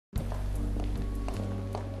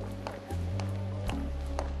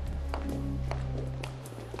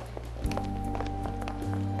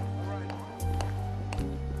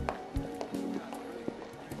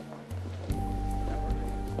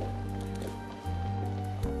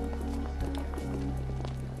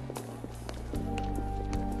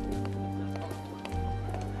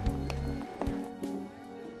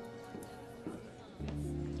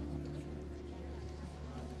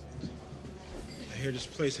hear this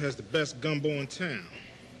place has the best gumbo in town.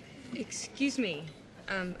 Excuse me.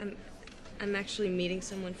 I'm actually meeting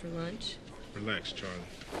someone for lunch. Relax, Charlie.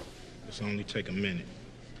 This'll only take a minute.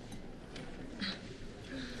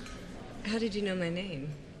 How did you know my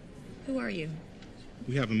name? Who are you?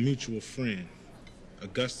 We have a mutual friend,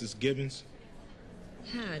 Augustus Gibbons.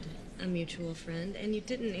 Had a mutual friend, and you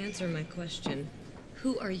didn't answer my question.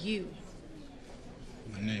 Who are you?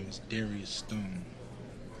 My name is Darius Stone.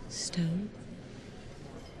 Stone?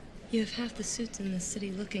 You have half the suits in the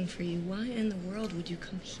city looking for you. Why in the world would you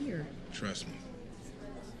come here? Trust me.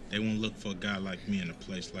 They won't look for a guy like me in a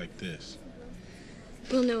place like this.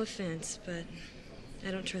 Well, no offense, but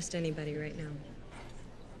I don't trust anybody right now.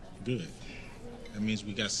 Good. That means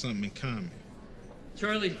we got something in common.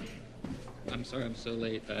 Charlie, I'm sorry I'm so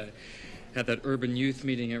late. I had that urban youth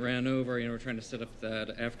meeting. It ran over. We're trying to set up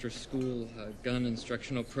that after-school gun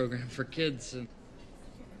instructional program for kids. And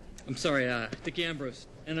I'm sorry, Dickie Ambrose,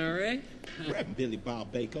 NRA? Reverend Billy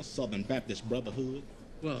Bob Baker, Southern Baptist Brotherhood.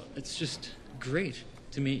 Well, it's just great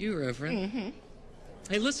to meet you, Reverend. Mm-hmm.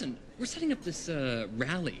 Hey, listen, we're setting up this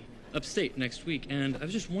rally upstate next week, and I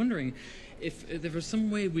was just wondering if there was some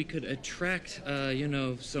way we could attract,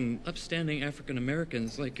 some upstanding African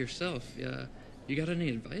Americans like yourself. You got any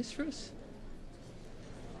advice for us?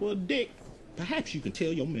 Well, Dick, perhaps you can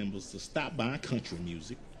tell your members to stop buying country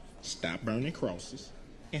music, stop burning crosses,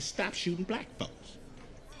 and stop shooting black folks.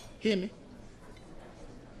 Hear me?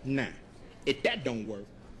 Now, if that don't work,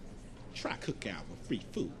 try cookout with free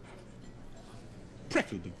food.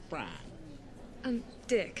 Preferably fried.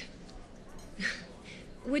 Dick.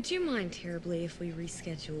 Would you mind terribly if we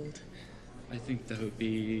rescheduled? I think that would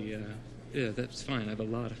be, that's fine. I have a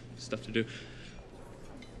lot of stuff to do.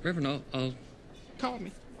 Reverend, I'll Call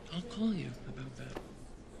me. I'll call you about that.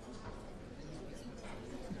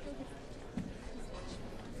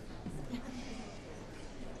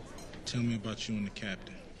 Tell me about you and the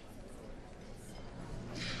captain.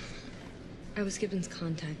 I was Gibbons'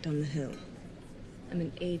 contact on the Hill. I'm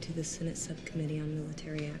an aide to the Senate Subcommittee on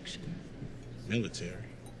Military Action. Military?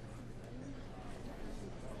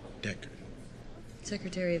 Deckard.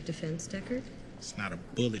 Secretary of Defense Deckard? It's not a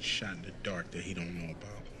bullet shot in the dark that he don't know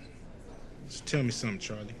about. So tell me something,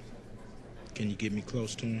 Charlie. Can you get me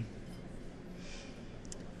close to him?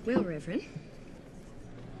 Well, Reverend,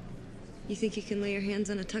 you think you can lay your hands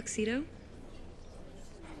on a tuxedo?